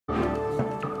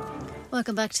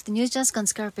Welcome back to the News Desk on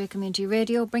Scarpe Community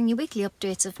Radio, bringing you weekly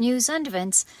updates of news and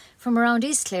events from around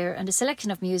East Clare and a selection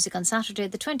of music on Saturday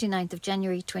the 29th of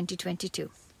January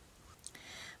 2022.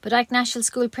 Bodyke National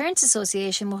School Parents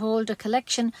Association will hold a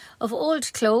collection of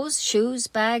old clothes, shoes,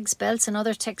 bags, belts and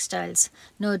other textiles,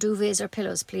 no duvets or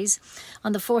pillows please,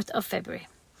 on the 4th of February.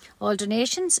 All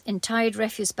donations in tied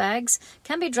refuse bags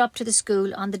can be dropped to the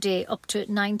school on the day up to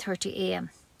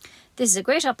 9:30am. This is a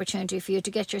great opportunity for you to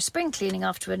get your spring cleaning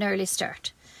off to an early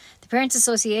start. The Parents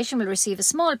Association will receive a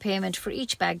small payment for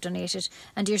each bag donated,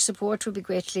 and your support will be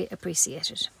greatly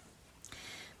appreciated.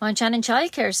 Mount Shannon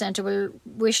Childcare Centre will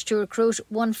wish to recruit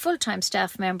one full-time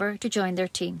staff member to join their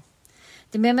team.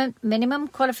 The minimum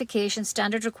qualification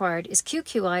standard required is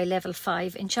QQI Level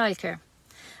 5 in childcare.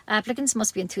 Applicants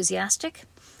must be enthusiastic,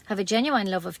 have a genuine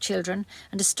love of children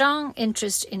and a strong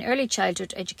interest in early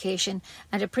childhood education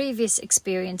and a previous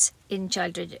experience in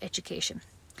childhood education.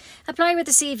 Apply with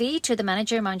a CV to the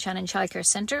manager, Mount Shannon Childcare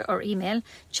Centre, or email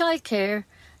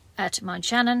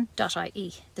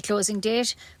childcare@mountshannon.ie. The closing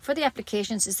date for the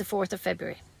applications is the 4th of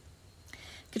February.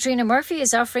 Katrina Murphy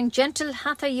is offering gentle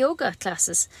Hatha Yoga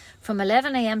classes from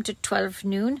 11am to 12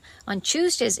 noon on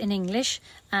Tuesdays in English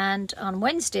and on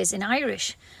Wednesdays in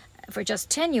Irish for just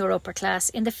 €10 per class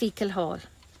in the Fecal Hall.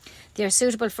 They are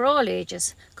suitable for all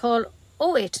ages. Call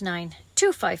 089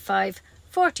 255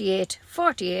 48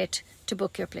 48 to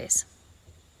book your place.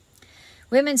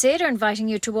 Women's Aid are inviting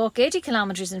you to walk 80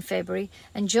 kilometres in February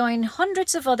and join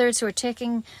hundreds of others who are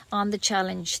taking on the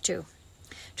challenge too.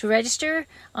 To register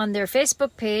on their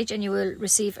Facebook page and you will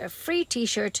receive a free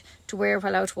t-shirt to wear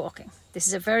while out walking. This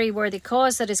is a very worthy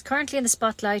cause that is currently in the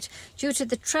spotlight due to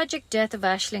the tragic death of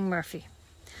Aisling Murphy.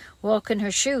 Walk in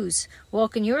her shoes,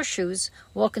 walk in your shoes,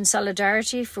 walk in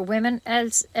solidarity for women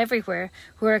else everywhere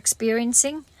who are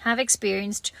experiencing, have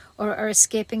experienced or are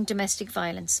escaping domestic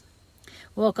violence.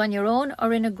 Walk on your own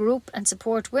or in a group and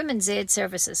support Women's Aid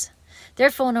services. Their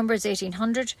phone number is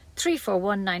 1800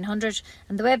 341 900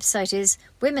 and the website is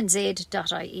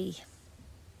womensaid.ie.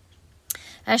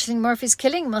 Aisling Murphy's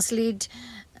killing must lead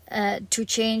to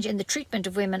change in the treatment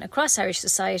of women across Irish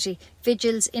society,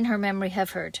 vigils in her memory have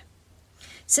heard.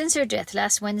 Since her death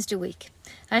last Wednesday week,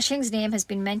 Aisling's name has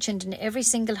been mentioned in every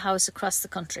single house across the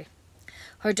country.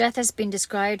 Her death has been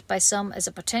described by some as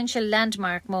a potential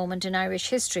landmark moment in Irish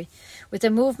history, with a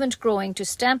movement growing to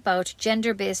stamp out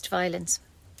gender-based violence.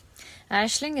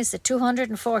 Aisling is the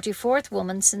 244th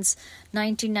woman since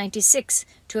 1996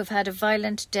 to have had a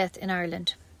violent death in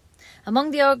Ireland.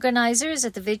 Among the organisers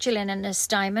at the vigil in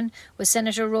Ennistimon was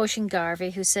Senator Roisin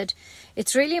Garvey, who said,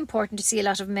 "It's really important to see a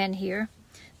lot of men here.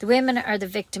 The women are the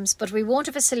victims, but we won't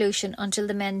have a solution until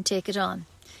the men take it on.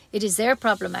 It is their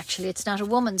problem, actually. It's not a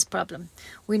woman's problem.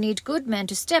 We need good men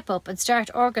to step up and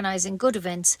start organising good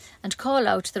events and call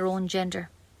out their own gender.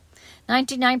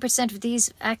 99% of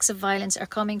these acts of violence are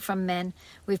coming from men.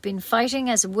 We've been fighting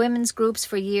as women's groups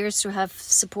for years to have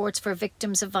supports for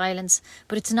victims of violence,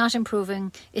 but it's not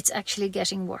improving. It's actually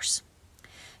getting worse."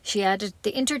 She added,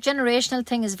 "The intergenerational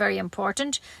thing is very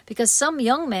important because some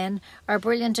young men are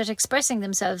brilliant at expressing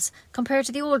themselves compared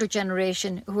to the older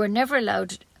generation who were never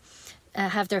allowed to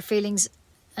have their feelings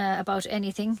about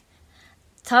anything.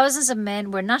 Thousands of men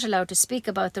were not allowed to speak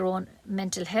about their own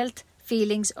mental health,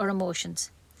 feelings or emotions.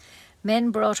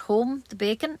 Men brought home the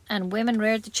bacon and women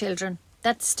reared the children.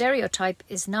 That stereotype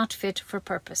is not fit for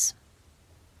purpose."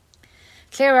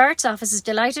 Clare Arts Office is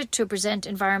delighted to present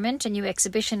Environment, a new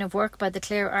exhibition of work by the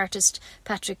Clare artist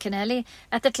Patrick Kennelly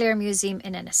at the Clare Museum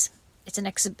in Ennis. It's an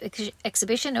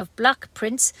exhibition of block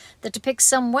prints that depicts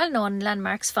some well-known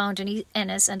landmarks found in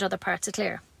Ennis and other parts of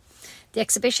Clare. The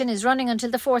exhibition is running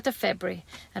until the 4th of February,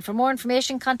 and for more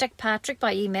information contact Patrick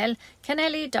by email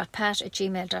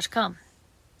kennelly.pat@gmail.com.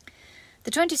 The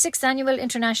 26th Annual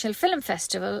International Film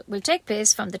Festival will take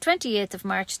place from the 28th of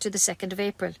March to the 2nd of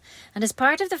April, and as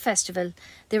part of the festival,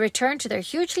 they return to their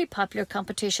hugely popular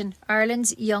competition,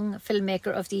 Ireland's Young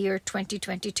Filmmaker of the Year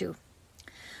 2022.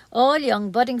 All young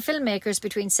budding filmmakers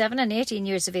between 7 and 18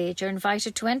 years of age are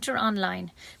invited to enter online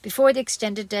before the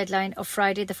extended deadline of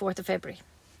Friday the 4th of February.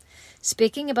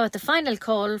 Speaking about the final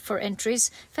call for entries,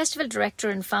 festival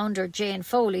director and founder Jane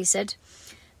Foley said,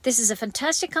 "This is a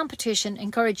fantastic competition,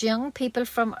 encourage young people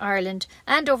from Ireland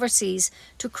and overseas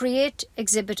to create,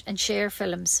 exhibit and share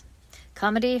films.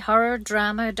 Comedy, horror,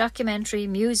 drama, documentary,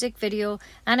 music, video,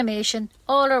 animation,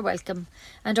 all are welcome,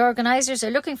 and organisers are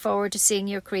looking forward to seeing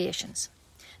your creations.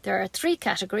 There are 3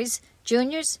 categories,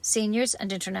 juniors, seniors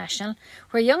and international,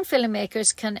 where young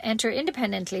filmmakers can enter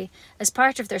independently as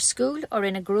part of their school or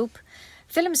in a group.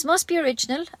 Films must be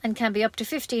original and can be up to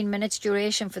 15 minutes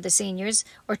duration for the seniors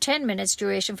or 10 minutes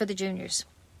duration for the juniors.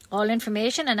 All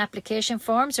information and application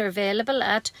forms are available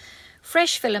at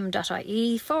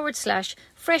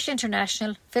freshfilm.ie/Fresh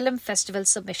International Film Festival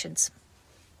Submissions.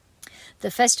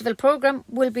 The festival programme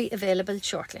will be available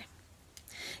shortly.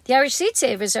 The Irish Seed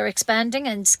Savers are expanding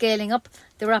and scaling up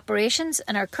their operations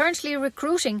and are currently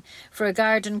recruiting for a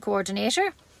garden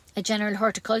coordinator, a general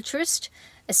horticulturist,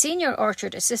 a senior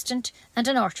orchard assistant and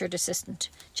an orchard assistant.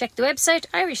 Check the website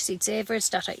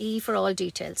irishseedsavers.ie for all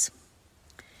details.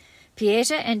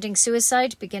 Pieta Ending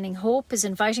Suicide Beginning Hope is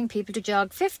inviting people to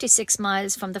jog 56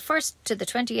 miles from the 1st to the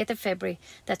 28th of February.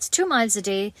 That's 2 miles a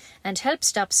day and help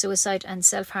stop suicide and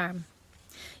self-harm.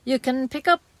 You can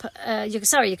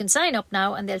sign up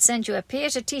now and they'll send you a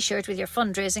Pieta t-shirt with your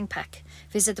fundraising pack.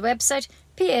 Visit the website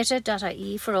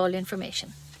pieta.ie for all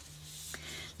information.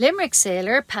 Limerick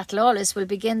sailor Pat Lawless will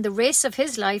begin the race of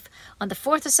his life on the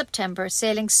 4th of September,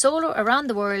 sailing solo around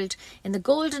the world in the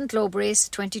Golden Globe Race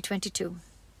 2022.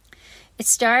 It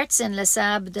starts in Les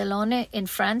Sables d'Olonne in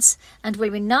France and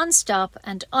will be non-stop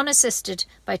and unassisted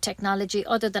by technology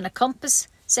other than a compass,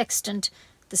 sextant,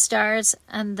 the stars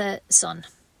and the sun.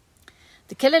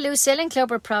 The Killaloe Sailing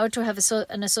Club are proud to have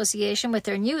an association with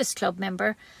their newest club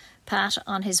member, Pat,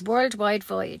 on his worldwide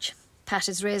voyage. Pat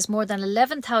has raised more than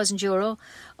 €11,000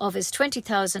 of his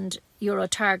 €20,000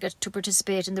 target to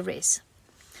participate in the race.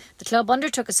 The club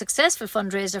undertook a successful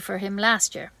fundraiser for him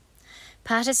last year.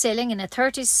 Pat is sailing in a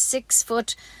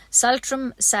 36-foot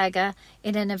Saltram Saga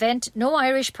in an event no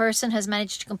Irish person has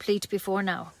managed to complete before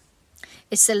now.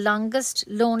 It's the longest,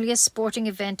 loneliest sporting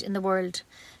event in the world.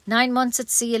 9 months at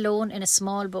sea alone in a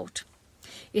small boat.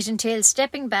 It entails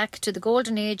stepping back to the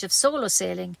golden age of solo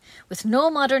sailing, with no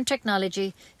modern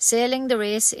technology, sailing the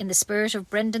race in the spirit of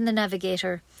Brendan the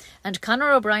Navigator and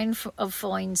Conor O'Brien of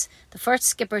Foynes, the first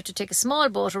skipper to take a small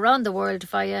boat around the world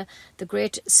via the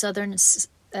Great Southern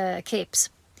Capes.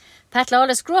 Pat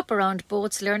Lawless grew up around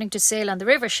boats, learning to sail on the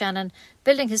River Shannon,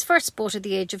 building his first boat at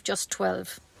the age of just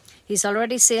 12. He's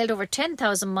already sailed over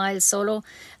 10,000 miles solo,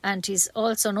 and he's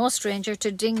also no stranger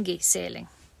to dinghy sailing.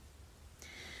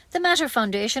 The Matter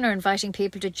Foundation are inviting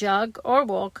people to jog or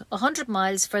walk 100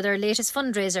 miles for their latest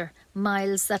fundraiser,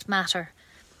 Miles That Matter.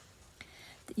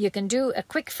 You can do a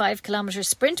quick 5-kilometre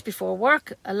sprint before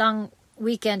work, a long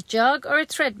weekend jog or a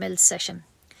treadmill session.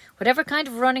 Whatever kind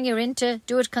of running you're into,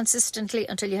 do it consistently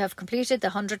until you have completed the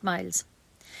 100 miles.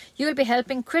 You will be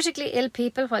helping critically ill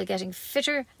people while getting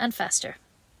fitter and faster.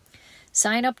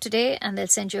 Sign up today and they'll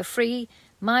send you a free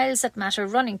Miles That Matter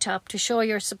running top to show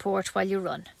your support while you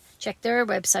run. Check their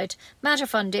website,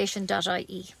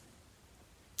 matterfoundation.ie.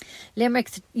 Limerick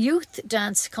Youth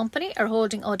Dance Company are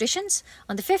holding auditions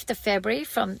on the 5th of February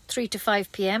from 3 to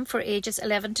 5 p.m. for ages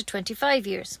 11 to 25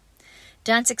 years.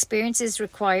 Dance experience is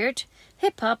required.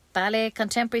 Hip-hop, ballet,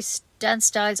 contemporary dance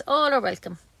styles, all are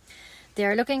welcome. They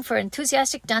are looking for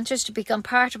enthusiastic dancers to become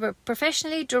part of a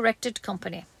professionally directed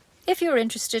company. If you're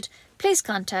interested, please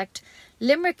contact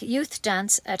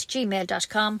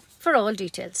limerickyouthdance@gmail.com for all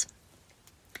details.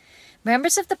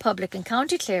 Members of the public in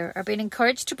County Clare are being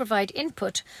encouraged to provide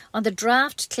input on the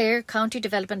draft Clare County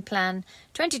Development Plan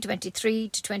 2023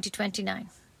 to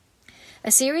 2029.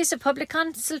 A series of public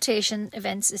consultation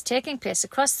events is taking place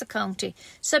across the county,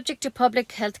 subject to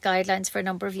public health guidelines for a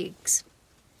number of weeks.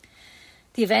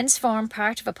 The events form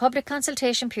part of a public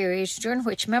consultation period during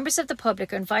which members of the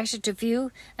public are invited to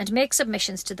view and make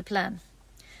submissions to the plan.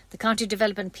 The County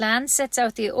Development Plan sets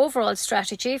out the overall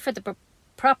strategy for the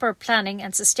proper planning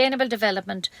and sustainable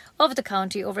development of the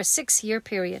county over a 6-year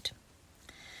period.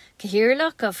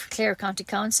 Cahirlock of Clare County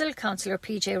Council, Councillor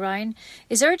PJ Ryan,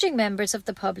 is urging members of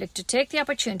the public to take the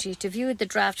opportunity to view the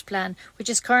draft plan which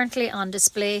is currently on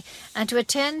display and to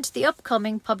attend the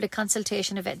upcoming public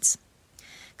consultation events.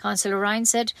 Councillor Ryan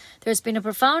said, "There has been a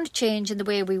profound change in the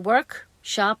way we work,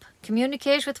 shop,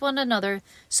 communicate with one another,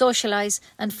 socialise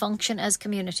and function as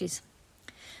communities.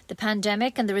 The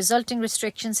pandemic and the resulting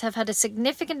restrictions have had a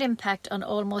significant impact on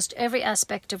almost every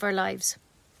aspect of our lives.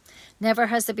 Never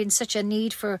has there been such a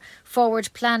need for forward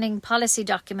planning policy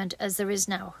document as there is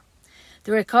now.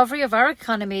 The recovery of our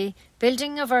economy,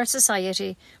 building of our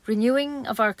society, renewing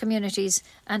of our communities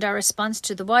and our response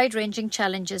to the wide-ranging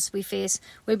challenges we face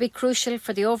will be crucial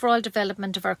for the overall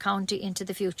development of our county into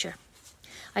the future.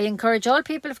 I encourage all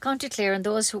people of County Clare and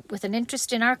those with an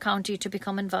interest in our county to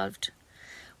become involved.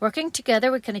 Working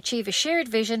together we can achieve a shared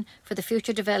vision for the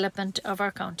future development of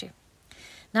our county."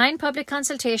 9 public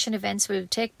consultation events will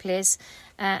take place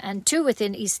and 2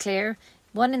 within East Clare,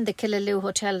 one in the Killaloe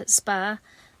Hotel Spa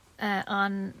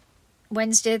on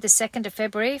Wednesday the 2nd of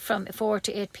February from 4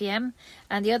 to 8 p.m.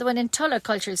 and the other one in Tulla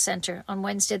Cultural Centre on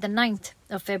Wednesday the 9th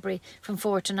of February from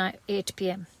 4 to 8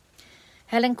 p.m.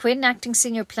 Helen Quinn, Acting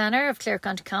Senior Planner of Clare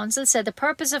County Council, said the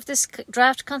purpose of this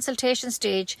draft consultation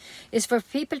stage is for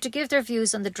people to give their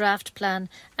views on the draft plan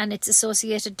and its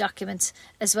associated documents,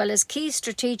 as well as key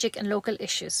strategic and local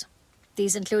issues.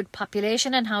 These include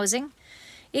population and housing,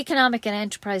 economic and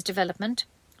enterprise development,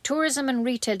 tourism and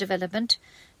retail development,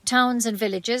 towns and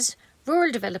villages,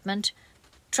 rural development,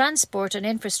 transport and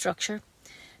infrastructure,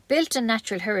 built and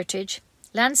natural heritage,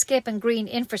 landscape and green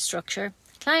infrastructure,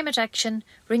 climate action,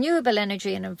 renewable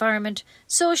energy and environment,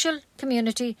 social,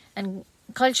 community and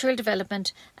cultural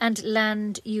development, and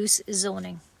land use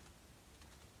zoning.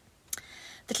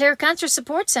 The Clare Cancer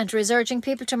Support Centre is urging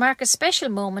people to mark a special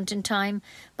moment in time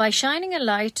by shining a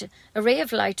ray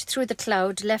of light through the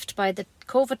cloud left by the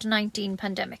COVID-19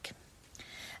 pandemic.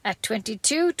 At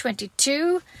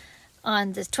 22:22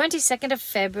 on the 22nd of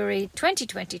February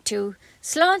 2022,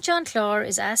 Slán John Clár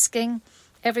is asking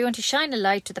everyone to shine a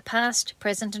light to the past,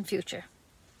 present and future.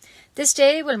 This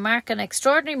day will mark an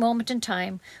extraordinary moment in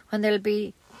time when there will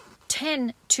be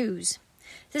 10 twos.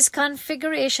 This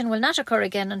configuration will not occur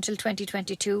again until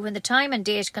 2022, when the time and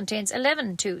date contains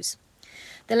 11 twos.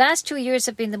 The last 2 years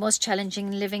have been the most challenging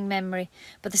in living memory,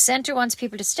 but the Centre wants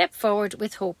people to step forward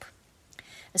with hope.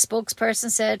 A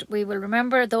spokesperson said, "We will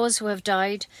remember those who have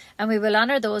died, and we will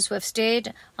honour those who have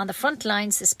stayed on the front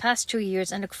lines this past 2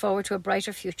 years and look forward to a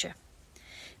brighter future."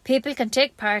 People can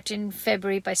take part in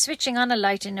February by switching on a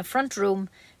light in a front room,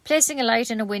 placing a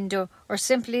light in a window, or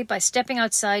simply by stepping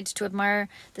outside to admire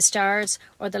the stars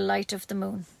or the light of the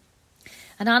moon.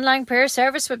 An online prayer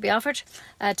service will be offered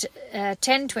at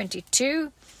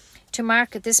 10:22 to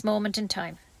mark this moment in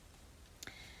time.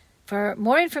 For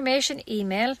more information,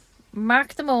 email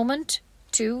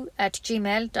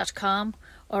markthemoment2@gmail.com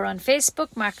or on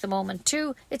Facebook,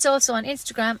 markthemoment2. It's also on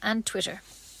Instagram and Twitter.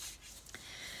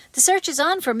 The search is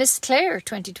on for Miss Clare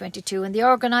 2022, and the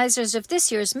organisers of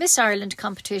this year's Miss Ireland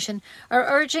competition are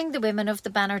urging the women of the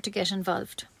banner to get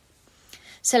involved.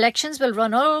 Selections will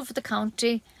run all over the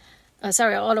country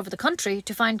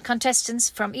to find contestants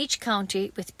from each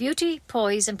county with beauty,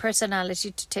 poise and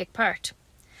personality to take part.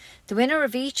 The winner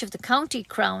of each of the county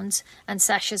crowns and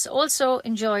sashes also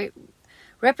enjoy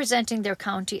representing their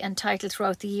county and title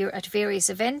throughout the year at various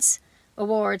events,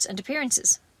 awards and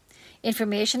appearances.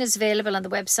 Information is available on the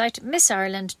website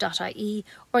missireland.ie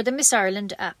or the Miss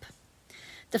Ireland app.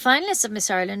 The finalists of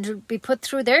Miss Ireland will be put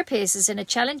through their paces in a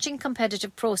challenging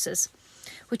competitive process,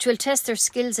 which will test their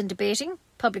skills in debating,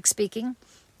 public speaking,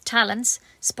 talents,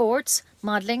 sports,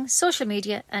 modelling, social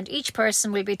media, and each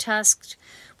person will be tasked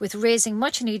with raising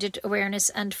much needed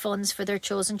awareness and funds for their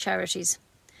chosen charities.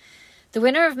 The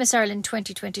winner of Miss Ireland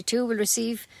 2022 will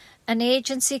receive an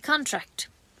agency contract,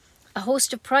 a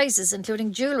host of prizes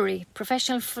including jewellery,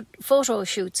 professional photo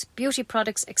shoots, beauty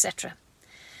products, etc.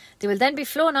 They will then be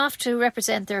flown off to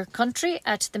represent their country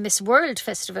at the Miss World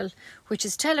Festival, which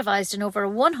is televised in over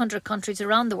 100 countries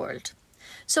around the world.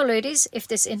 So ladies, if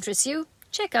this interests you,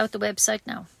 check out the website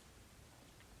now.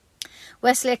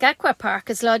 Westlake Aqua Park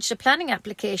has lodged a planning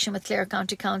application with Clare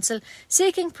County Council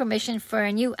seeking permission for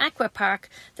a new aqua park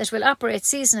that will operate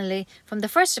seasonally from the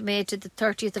 1st of May to the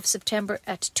 30th of September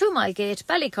at 2 Mile Gate,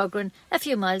 Ballycugran, a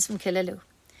few miles from Killaloe.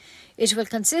 It will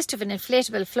consist of an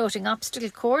inflatable floating obstacle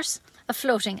course, a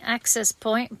floating access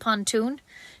pontoon,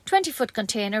 20-foot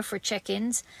container for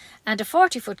check-ins and a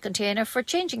 40-foot container for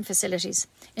changing facilities,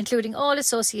 including all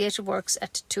associated works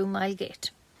at 2 Mile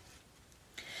Gate.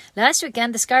 Last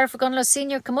weekend, the Scariff Ogonnelloe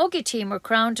Senior Camogie team were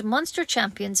crowned Munster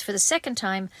champions for the second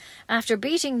time after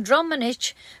beating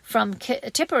Drummonich from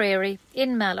Tipperary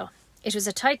in Mallow. It was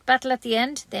a tight battle at the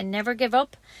end. They never give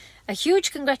up. A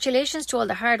huge congratulations to all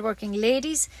the hard-working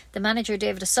ladies, the manager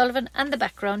David O'Sullivan and the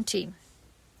background team.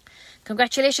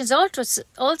 Congratulations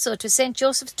also to St.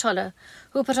 Joseph's Tulla,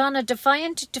 who put on a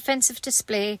defiant defensive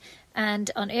display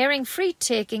and unerring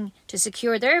free-taking to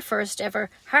secure their first ever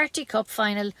Harty Cup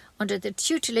final under the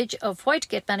tutelage of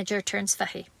Whitegate manager Terence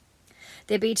Fahey.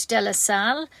 They beat De La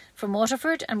Salle from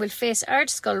Waterford and will face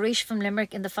Ardskull Reach from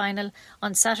Limerick in the final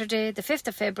on Saturday the 5th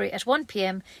of February at 1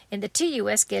 p.m. in the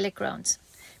TUS Gaelic grounds.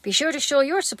 Be sure to show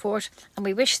your support and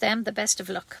we wish them the best of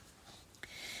luck.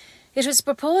 It was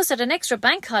proposed that an extra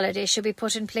bank holiday should be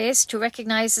put in place to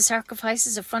recognise the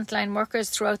sacrifices of frontline workers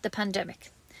throughout the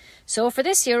pandemic. So for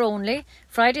this year only,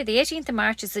 Friday the 18th of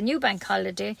March is the new bank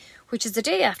holiday, which is the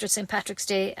day after St. Patrick's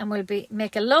Day and will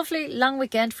make a lovely long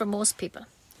weekend for most people.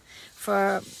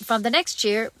 From the next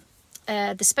year,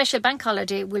 the special bank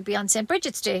holiday will be on St.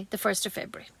 Bridget's Day, the 1st of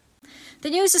February. The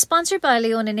news is sponsored by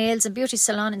Leona Nails and Beauty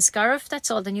Salon in Scariff.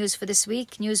 That's all the news for this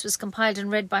week. News was compiled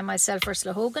and read by myself,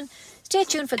 Ursula Hogan. Stay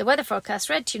tuned for the weather forecast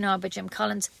read to you now by Jim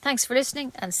Collins. Thanks for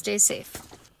listening and stay safe.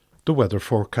 The weather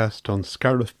forecast on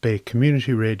Scariff Bay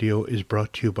Community Radio is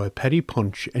brought to you by Paddy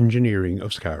Punch Engineering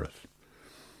of Scariff.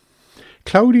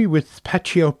 Cloudy with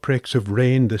patchy outbreaks of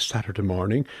rain this Saturday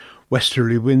morning.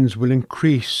 Westerly winds will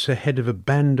increase ahead of a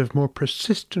band of more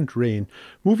persistent rain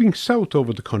moving south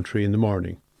over the country in the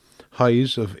morning.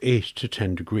 Highs of 8 to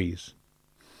 10 degrees.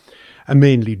 A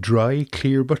mainly dry,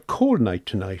 clear but cold night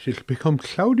tonight. It'll become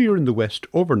cloudier in the west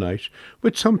overnight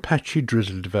with some patchy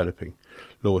drizzle developing.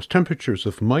 Lowest temperatures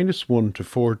of -1 to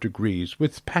 4 degrees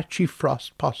with patchy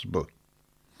frost possible.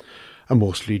 A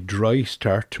mostly dry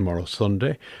start tomorrow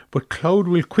Sunday, but cloud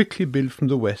will quickly build from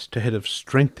the west ahead of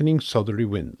strengthening southerly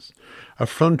winds. A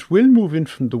front will move in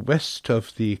from the west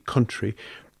of the country,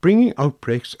 bringing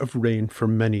outbreaks of rain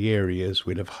from many areas.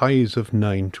 We'll have highs of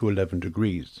 9 to 11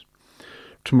 degrees.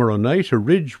 Tomorrow night a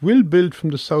ridge will build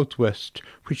from the southwest,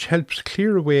 which helps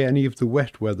clear away any of the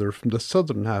wet weather from the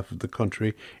southern half of the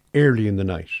country early in the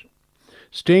night.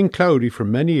 Staying cloudy for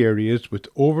many areas with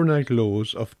overnight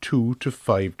lows of 2 to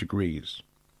 5 degrees.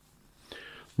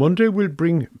 Monday will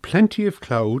bring plenty of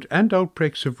cloud and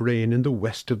outbreaks of rain in the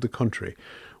west of the country,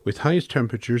 with highest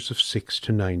temperatures of 6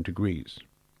 to 9 degrees.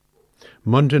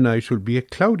 Monday night will be a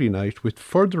cloudy night with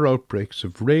further outbreaks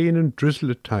of rain and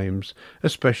drizzle at times,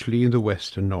 especially in the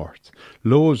west and north.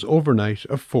 Lows overnight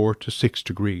of 4 to 6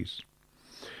 degrees.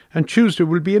 And Tuesday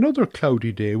will be another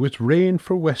cloudy day with rain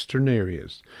for western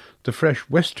areas. The fresh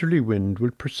westerly wind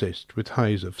will persist with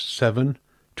highs of 7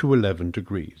 to 11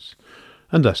 degrees.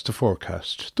 And that's the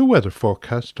forecast. The weather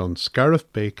forecast on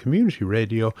Scariff Bay Community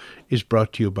Radio is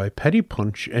brought to you by Paddy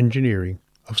Punch Engineering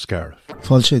of Scariff.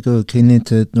 Fáilte go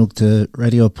cínite nuacht de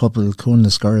radio pobl cún na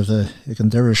Scarfa ag an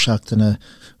deire seachtaine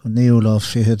an néú lá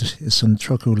fihead is an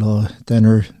trochú lá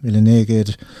denar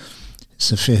millinégéad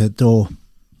is a fihead dó.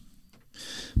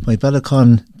 Mai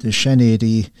Bellacon de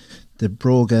Shenédí de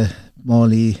Broga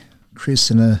Málaí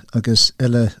Christina agus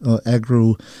eile ó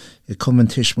agrú I Cumann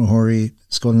Mohorí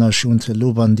Scoil Náisiúnta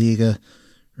Lúbandíga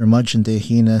maidin de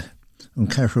híine an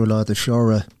ceathrú lá de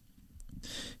Fiora.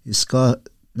 Is gá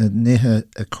na nithe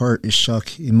a chur is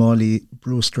seach I Málaí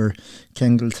Brewster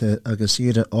Kengelte agus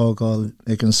iad ágáil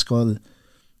ag an scoil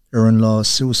an lá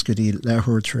súscadí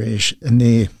lethúir tar éis a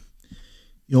né.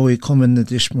 Jói Cumann na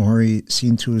Mohorí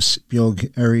síntus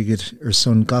beag airigid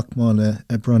son gachmála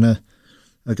a brunne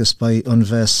agus by an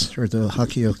bheas do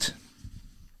haciíocht.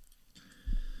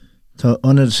 Tá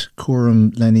anad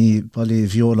cuaram lení bailí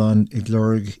bheolán ag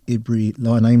lorg ibrí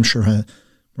lán aimseartha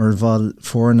mar bhall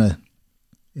fórna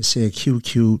is é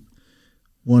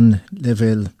QQ1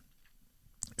 level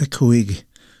a cuaig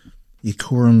I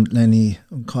cuaram lení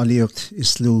an cáilíocht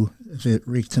is lú a bheith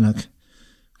riachtanach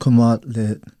cumá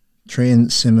le tréin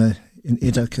sime in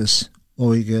Idachas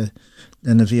óige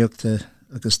lena bhíochta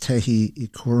agus taithí I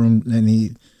cuaram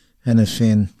lení hena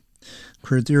féin.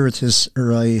 Cuir dúirtas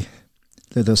ar le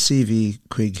do CV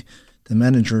chuig the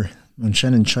manager Mount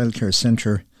Shannon Childcare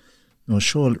Centre nó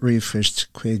seol riomhfist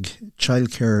chuig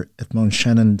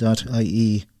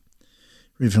childcare@mountshannon.ie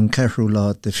riomh an ceathrú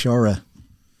lá de Fiora.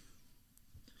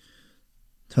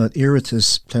 Tá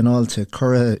iiritas pleanáilte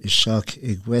curtha is seach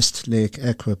ag West Lake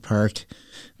Aqua Park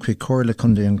chuig comhairle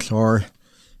chun an chlár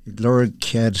ag lorg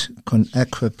cead chun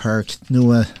Aqua Park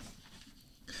nua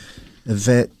a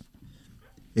bheith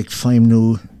ag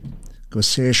feimnú go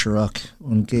séisireach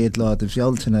an géad lá de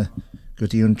bhealtaine go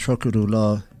dtí an trochadú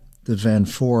lá de bhean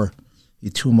 4 I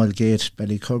 2 mile gate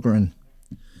Ballycuggaran.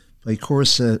 By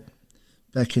cuasa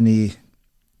becinní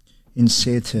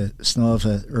inséite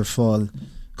snábha ar fáil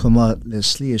cumá le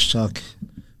slíoisteach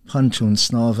pantún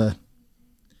snábha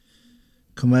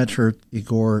cuméadar I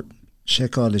gcóir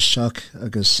seiceáil is seach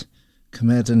agus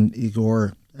cuméadan I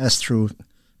gcóir astrú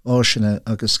áisina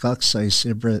agus gachsáis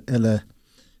ibre eile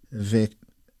a bheith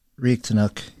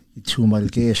riachtanach I 2 mile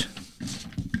gate.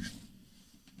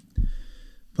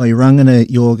 By rangana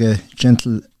yoga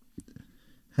gentle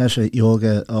heta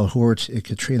yoga á thuairt I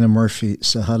Katrina Murphy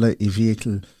sa hala I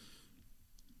vehicle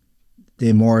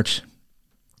de mort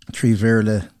trí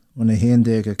bhéirle ón a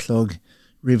 11 clog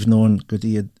ribhnón go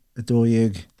dtí a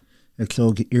 2 a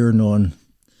clog iarnón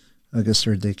agus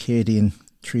ar de cédaín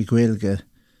trí gaeilge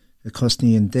a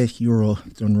cosnaíonn €10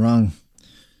 don rang.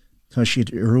 Tá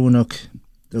siad iarúnach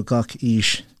do gach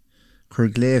ís chur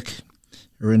gléach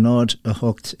ar an nád a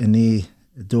hocht a ní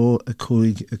a 2 a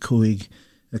 5 a 5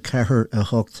 a 4 a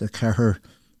hocht a 4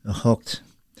 a hocht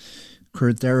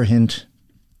chur deirithint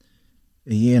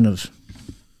a dhéanamh.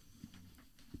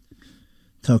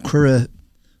 Tá cuireadh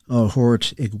á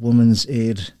thuairt ag Women's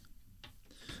Aid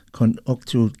chun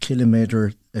 8 km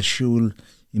a siúl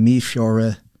I mí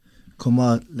Fiora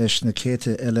cumá leis na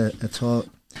céite eile atá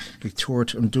ag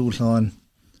tuairt an dúshlán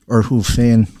orthú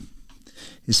féin.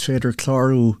 is féidir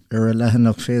chlárú ar a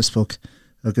lehanach Facebook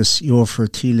agus jófar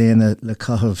tíléine le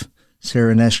cathab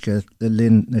Sarah Neshke le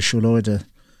linn na siúlóide.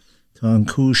 Tá an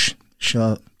cúis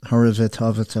seo thorah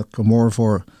tábhaach go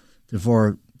mórmhór de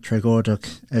bhór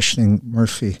tregódach Aisling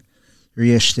Murphy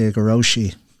riiste go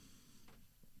Roshi.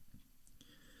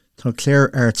 Tá Clare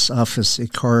Arts Office I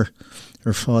cur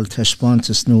ar fáil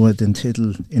teispántas nua den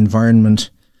tidal Environment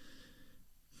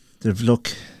de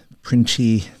bhluc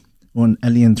printí ón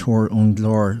Eliantóir ón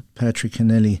Glár Patrick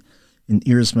Kennelly in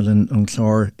Earsmalin ón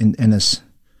Clár in Ennis.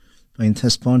 Ba an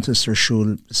teispántas ar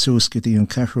siúl suas go dtí an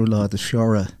ceathrú lá de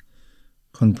fiora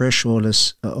chun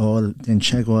breisiolalas a áil den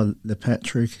teagháil le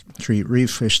Patrick trí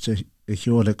riomhfeiste a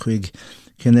cheola chuig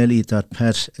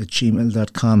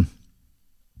kennelly.pat@gmail.com.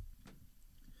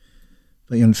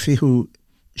 By an fiú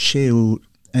séú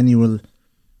annual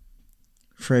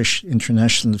Fresh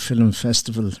International Film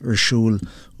Festival ar siúl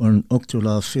an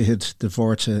Octúlá fihid de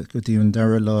bhórta go dtí an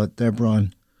dara lá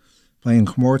Debráin. By an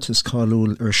comórtas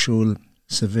cáúil ar siúl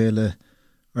sa bhéile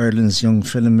Ireland's Young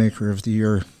Filmmaker of the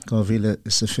Year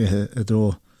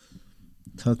 2022.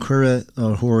 Tá cura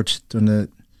á thuirt donna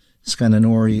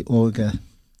Scananóirí óga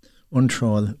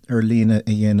untráil ar lína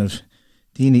a dhéanamh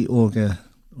daoine óga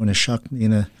óna 7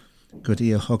 mbliana go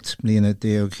dtí a 8 mbliana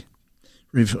déag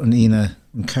rih an ine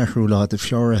an ceathrú lá de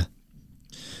fiora.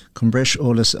 Chun breis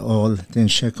ólas áil den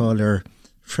seiceáil ar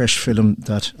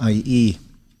freshfilm.ie.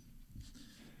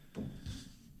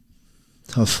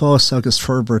 Tá fás agus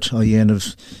forbert a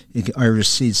dhéanamh ag Irish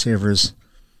Seed Savers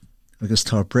agus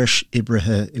tá breis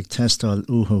ibrithe ag testáil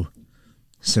uhu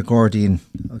sa Guardian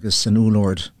agus san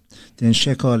Úlord. Den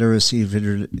seiceáil ar a sí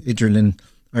idirlinn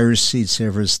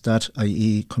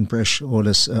irishseedsavers.ie chun breis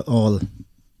ólas a áil.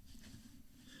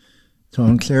 Tá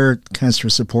an Clare Cancer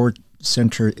Support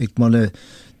Centre ag mulle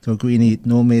do Guine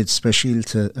nóméid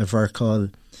speisialte a bharcáil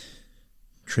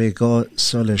tre gá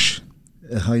solis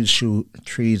a hailsú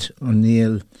tríd an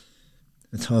níl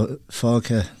atá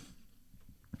fágtha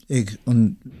ag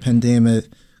an pandéime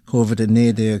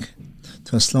COVID-19.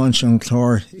 Tá sláinte an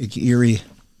chlár ag irí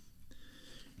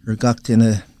ar gach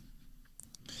duine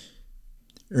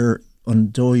ar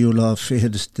an dóú lá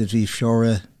fihid de bhí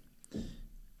fiora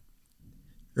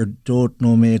ar dót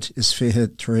nóméid is fithe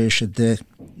taréis de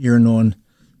iarnón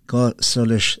gá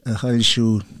solis a hailsú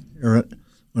ar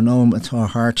an ám atá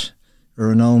hart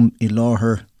ar an ám I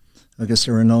láthair agus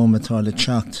ar an ám atá le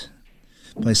teacht.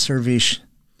 Ba servís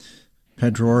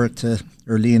pedróirte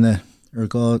ar lína ar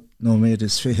gá nóméid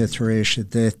is fithe taréis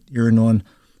de iarnón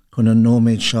chun an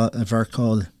nóméid seo a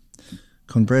bharcáil.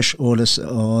 Chun breis ólas a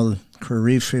áil chur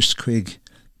riomhfis chuig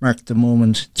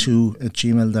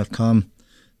markthemoment2@gmail.com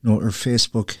nó ar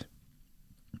Facebook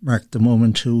Mark the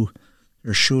Moment 2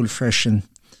 ar siúl freisin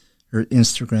ar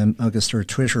Instagram agus ar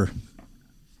Twitter.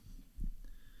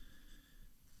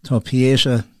 Tá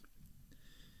Pieta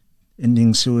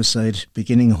Ending Suicide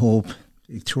Beginning Hope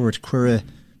ag tuairt cuire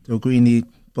do Guine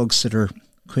Bugsitter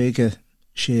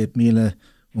 50,000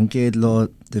 an géad lá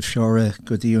de fiora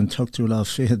go dtí an tuchtú lá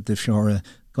fihid de fiora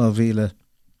 2000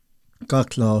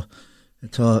 gach lá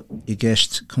atá I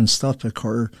gceist chun stop a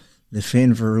chur le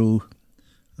féinmharú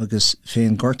agus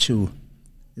féin gortú.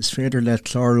 Is féidir le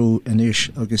chlárú inis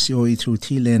agus jóí tú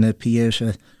tíléine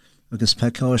Pieta agus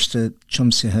pecáiste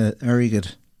chumsithe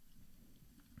airgid.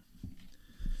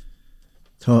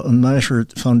 Tá an Measure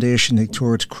Foundation ag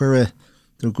tuairt cuire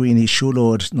do Guine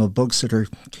siúlóid nó Bugsitter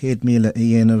 100,000 a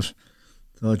dhéanamh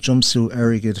dá jumpsú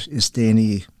airgid is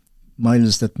déanaí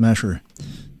Miles That Matter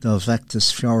dá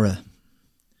bheachtas fiora.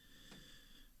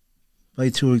 Ba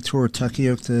tú ag tuair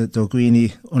takeíochta do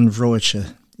Guine an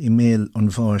bhróite I méil an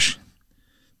bháis.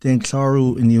 Den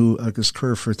chlárú inniu agus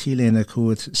curfar tíléine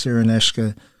cuat Sarah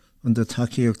Neshke an do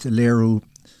takeíochta léirú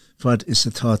fad is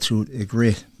atá tú ag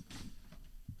rith.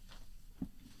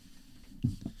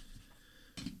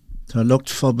 Tá lucht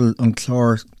phobal an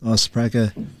chlár á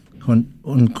spreige chun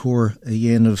uncóir a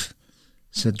dhéanamh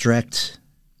sa Drecht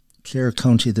Clare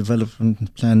County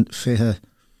Development Plan fithe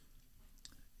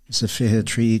is a fithe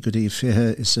trí go dtí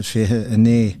fithe is a fithe a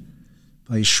né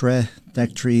ba sre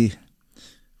deachtarí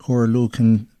chóir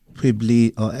lucan puiblí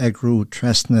á eagrú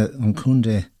trasna an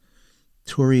cúnde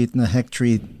tuairíd na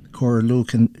hectarí chóir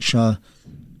lucan seo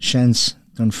seans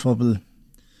don phobal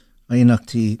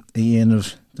aonachtaí a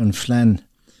dhéanamh don phlean.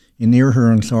 I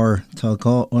níorthar an chlár tá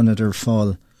gá ionad ar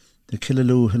fáil de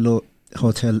Killaloo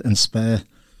Hotel and Spa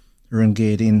ar an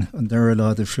géadín an dara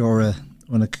lá de fiora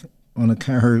an a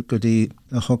cethir go dtí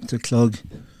a 8 clog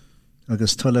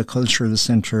agus Tulla Cultural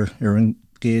Centre ar an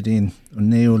géadín an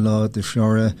 9 lá de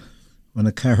fiora an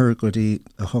a cethir go dtí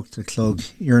a 8 clog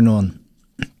Iarnón.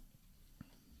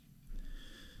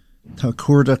 Tá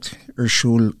cuardacht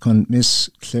siúl chun Miss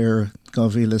Clare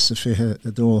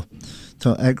 2022.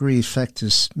 Tá Agri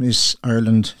Factus Miss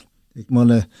Ireland ag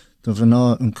mulle do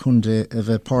bhná an cunde a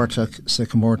bheith páirteach sa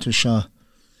comórta seo.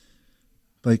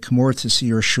 Ba comórta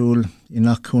sí siúl I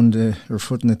nach cunde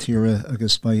fud na tíre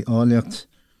agus ba áleacht,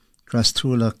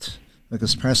 grastúlacht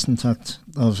agus persantacht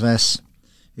á bheits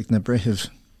ag na brithimh.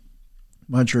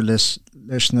 Maidir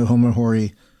leis na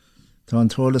homarthirí tá an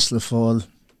tólas le fáil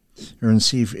an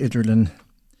Sif Iderlin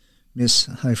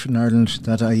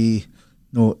miss-ireland.ie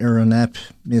nó an app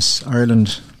Miss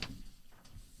Ireland.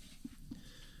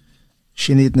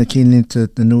 Sinad na cínlínta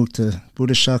na nuachta bud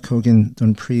seach thuginn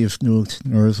don príomh nuacht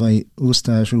nuair bheith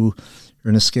ústaidhrú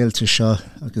na scéalta seo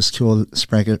agus ceol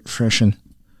spreagadh freisin.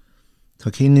 Tá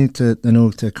cínlínta na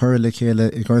nuachta cur le chéile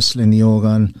ag Ursula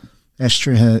Jógán,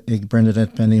 eistrithe ag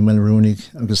Bernadette Benny Mulrooney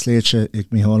agus léite ag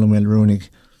Micheál Mulrooney.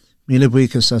 Míle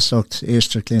buchas a socht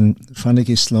éiste linn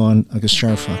fannaigh Sláán agus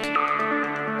Searfach.